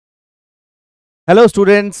Hello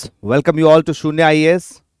students, welcome you all to Sunya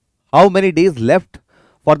IAS. How many days left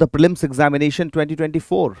for the prelims examination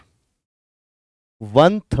 2024?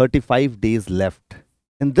 135 days left.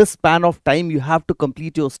 In this span of time, you have to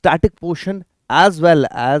complete your static portion as well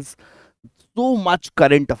as so much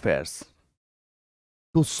current affairs.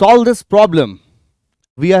 To solve this problem,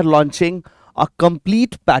 we are launching a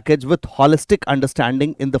complete package with holistic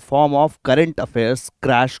understanding in the form of current affairs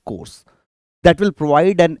crash course that will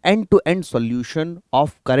provide an end-to-end solution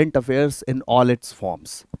of current affairs in all its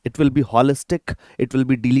forms. It will be holistic, it will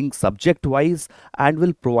be dealing subject-wise, and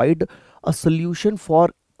will provide a solution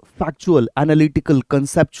for factual, analytical,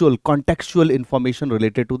 conceptual, contextual information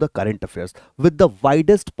related to the current affairs with the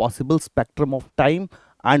widest possible spectrum of time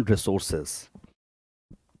and resources.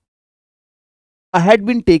 I had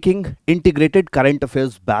been taking integrated current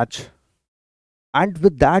affairs batch, and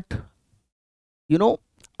with that,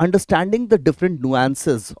 understanding the different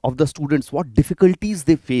nuances of the students, what difficulties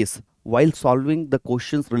they face while solving the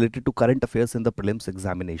questions related to current affairs in the prelims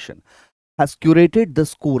examination, has curated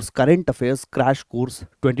this course, Current Affairs Crash Course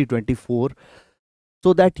 2024,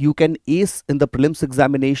 so that you can ace in the prelims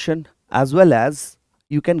examination as well as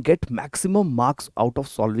you can get maximum marks out of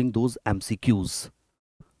solving those MCQs.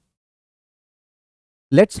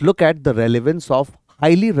 Let's look at the relevance of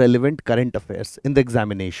highly relevant current affairs in the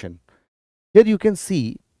examination. Here you can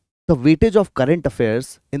see the weightage of current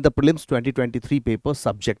affairs in the prelims 2023 paper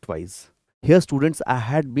subject wise. Here students, I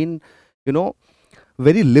had been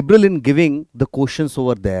very liberal in giving the questions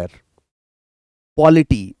over there.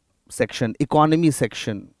 Polity section, economy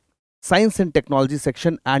section, science and technology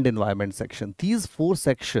section, and environment section. These four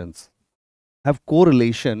sections have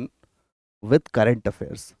correlation with current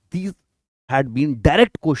affairs. These had been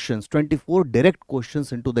direct questions, 24 direct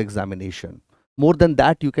questions into the examination. More than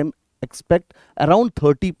that, you can expect around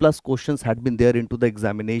 30 plus questions had been there into the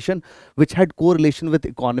examination, which had correlation with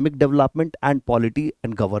economic development and polity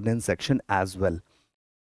and governance section as well.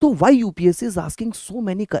 So why UPSC is asking so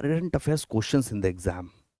many current affairs questions in the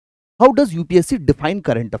exam? How does UPSC define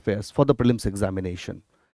current affairs for the prelims examination?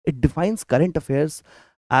 It defines current affairs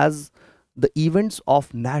as the events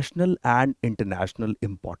of national and international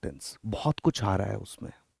importance. बहुत कुछ आ रहा है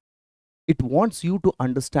उसमें. It wants you to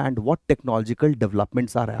understand what technological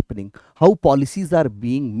developments are happening, how policies are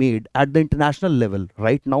being made at the international level.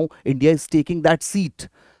 Right now, India is taking that seat.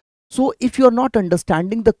 So if you are not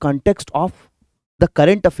understanding the context of the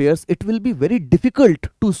current affairs, it will be very difficult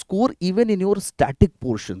to score even in your static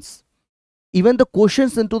portions. Even the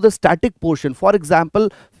questions into the static portion, for example,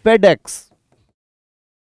 Feds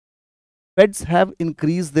have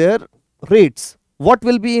increased their rates. What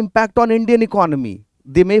will be impact on Indian economy?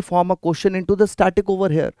 They may form a question into the static over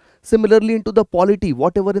here. Similarly, into the polity,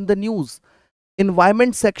 whatever in the news.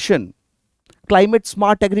 Environment section, climate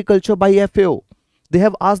smart agriculture by FAO. They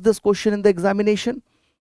have asked this question in the examination.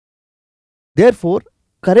 Therefore,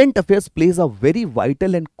 current affairs plays a very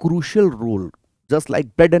vital and crucial role, just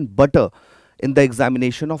like bread and butter in the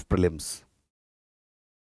examination of prelims.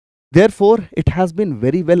 Therefore, it has been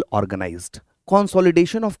very well organized.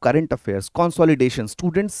 Consolidation of current affairs, consolidation.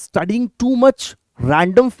 Students studying too much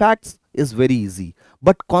random facts is very easy,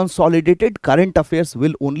 but consolidated current affairs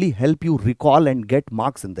will only help you recall and get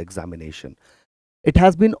marks in the examination. It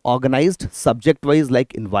has been organized subject-wise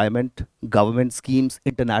like environment, government schemes,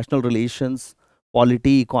 international relations,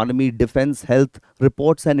 polity, economy, defense, health,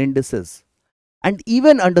 reports and indices. And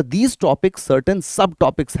even under these topics, certain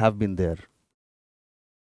subtopics have been there.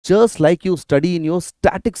 Just like you study in your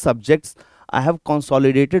static subjects, I have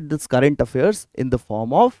consolidated this current affairs in the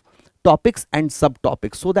form of topics and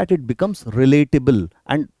subtopics so that it becomes relatable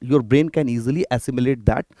and your brain can easily assimilate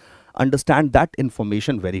that, understand that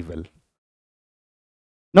information very well.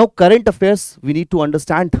 Now, current affairs, we need to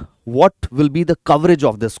understand what will be the coverage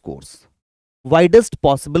of this course. Widest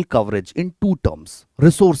possible coverage in two terms.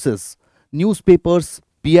 Resources, newspapers,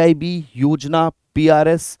 PIB, Yojana,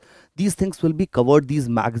 PRS, these things will be covered. These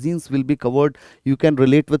magazines will be covered. You can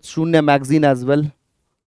relate with Sunya magazine as well.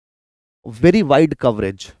 Very wide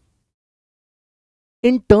coverage.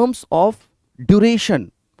 In terms of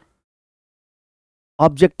duration,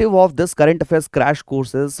 objective of this current affairs crash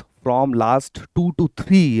course is from last 2 to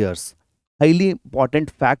 3 years. Highly important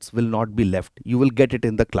facts will not be left. You will get it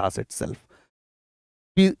in the class itself.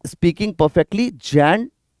 Speaking perfectly, Jan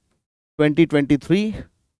 2023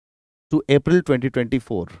 to April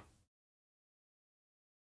 2024.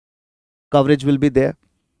 Coverage will be there.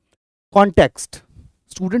 Context.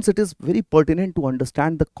 Students, it is very pertinent to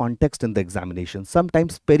understand the context in the examination.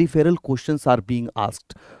 Sometimes peripheral questions are being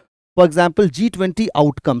asked. For example, G20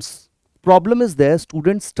 outcomes. Problem is there,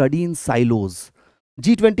 students study in silos.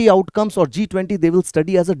 G20 outcomes or G20 they will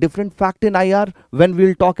study as a different fact in IR. When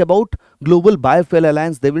we'll talk about Global Biofuel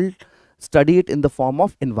Alliance, they will study it in the form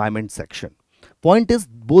of environment section. Point is,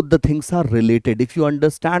 both the things are related. If you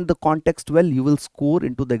understand the context well, you will score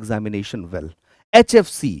into the examination well.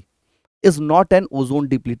 HFC is not an ozone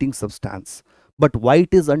depleting substance, but why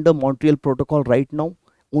it is under Montreal Protocol right now?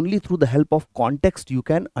 Only through the help of context you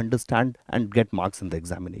can understand and get marks in the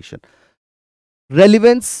examination.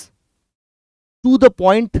 Relevance, to the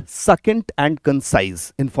point, succinct and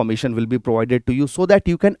concise information will be provided to you so that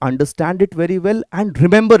you can understand it very well and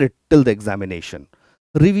remember it till the examination.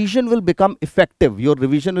 Revision will become effective. Your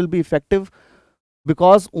revision will be effective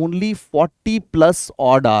because only 40 plus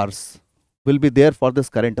odd hours will be there for this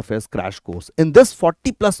current affairs crash course. In this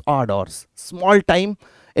 40 plus odd hours, small time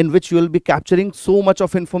in which you will be capturing so much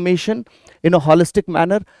of information in a holistic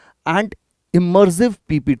manner and immersive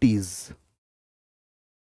PPTs,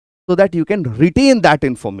 so that you can retain that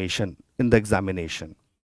information in the examination.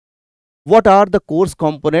 What are the course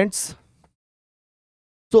components?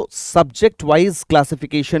 So subject wise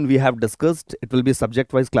classification we have discussed. It will be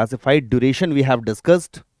subject wise classified. Duration we have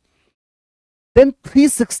discussed. Then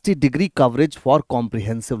 360-degree coverage for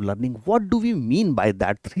comprehensive learning. What do we mean by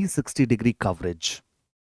that 360-degree coverage?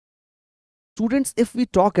 Students, if we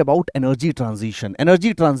talk about energy transition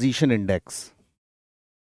index,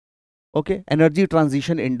 okay, energy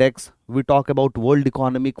transition index, we talk about World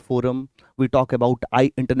Economic Forum, we talk about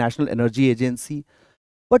International Energy Agency,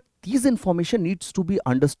 but these information needs to be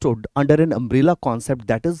understood under an umbrella concept,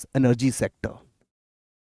 that is energy sector.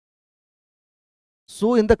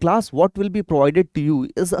 So in the class, what will be provided to you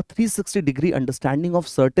is a 360-degree understanding of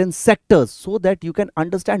certain sectors so that you can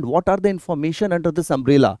understand what are the information under this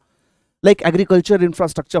umbrella. Like Agriculture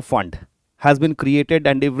Infrastructure Fund has been created,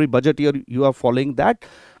 and every budget year you are following that,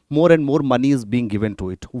 more and more money is being given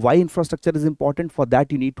to it. Why infrastructure is important? For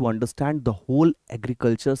that you need to understand the whole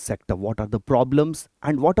agriculture sector. What are the problems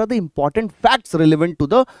and what are the important facts relevant to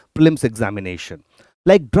the prelims examination?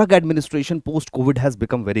 Like drug administration post-COVID has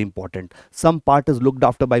become very important. Some part is looked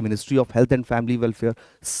after by Ministry of Health and Family Welfare.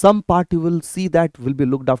 Some part you will see that will be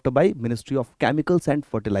looked after by Ministry of Chemicals and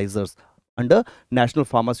Fertilizers under National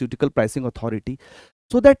Pharmaceutical Pricing Authority.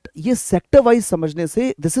 So that ये sector wise समझने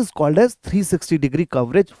से, this is called as 360-degree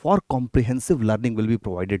coverage for comprehensive learning will be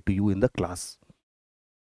provided to you in the class.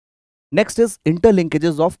 Next is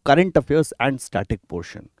interlinkages of current affairs and static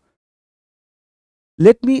portion.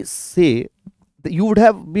 Let me say that you would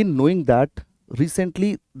have been knowing that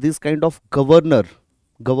recently this kind of governor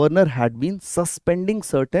had been suspending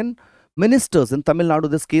certain ministers. In Tamil Nadu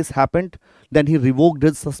this case happened, then he revoked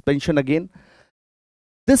his suspension again.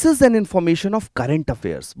 This is an information of current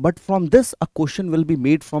affairs, but from this a question will be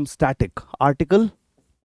made from static. Article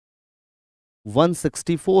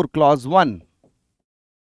 164 clause 1.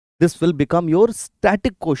 This will become your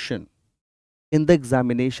static question in the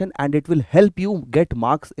examination, and it will help you get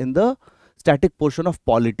marks in the static portion of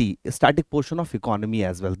polity, static portion of economy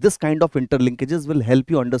as well. This kind of interlinkages will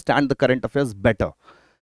help you understand the current affairs better.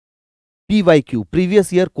 PYQ,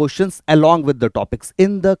 previous year questions along with the topics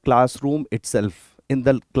in the classroom itself. In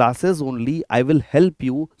the classes only, I will help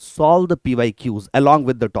you solve the PYQs along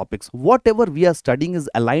with the topics. Whatever we are studying is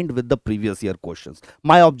aligned with the previous year questions.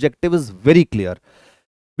 My objective is very clear,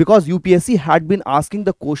 because UPSC had been asking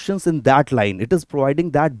the questions in that line. It is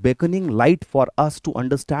providing that beckoning light for us to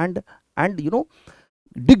understand and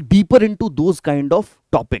dig deeper into those kind of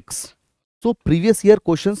topics. So previous year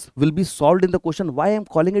questions will be solved in the question. Why I am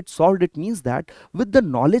calling it solved? It means that with the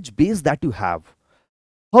knowledge base that you have,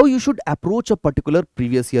 how you should approach a particular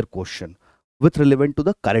previous year question with relevant to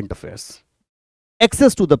the current affairs.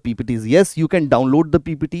 Access to the PPTs. Yes, you can download the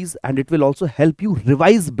PPTs and it will also help you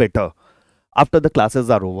revise better after the classes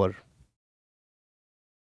are over.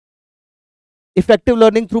 Effective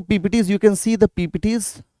learning through PPTs. You can see the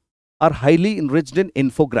PPTs are highly enriched in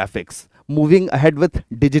infographics. Moving ahead with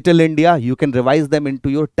Digital India, you can revise them into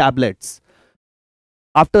your tablets.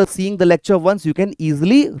 After seeing the lecture once, you can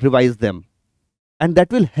easily revise them. And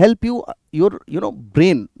that will help you, your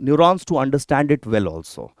brain, neurons to understand it well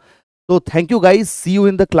also. So thank you guys. See you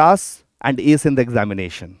in the class and ace in the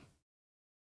examination.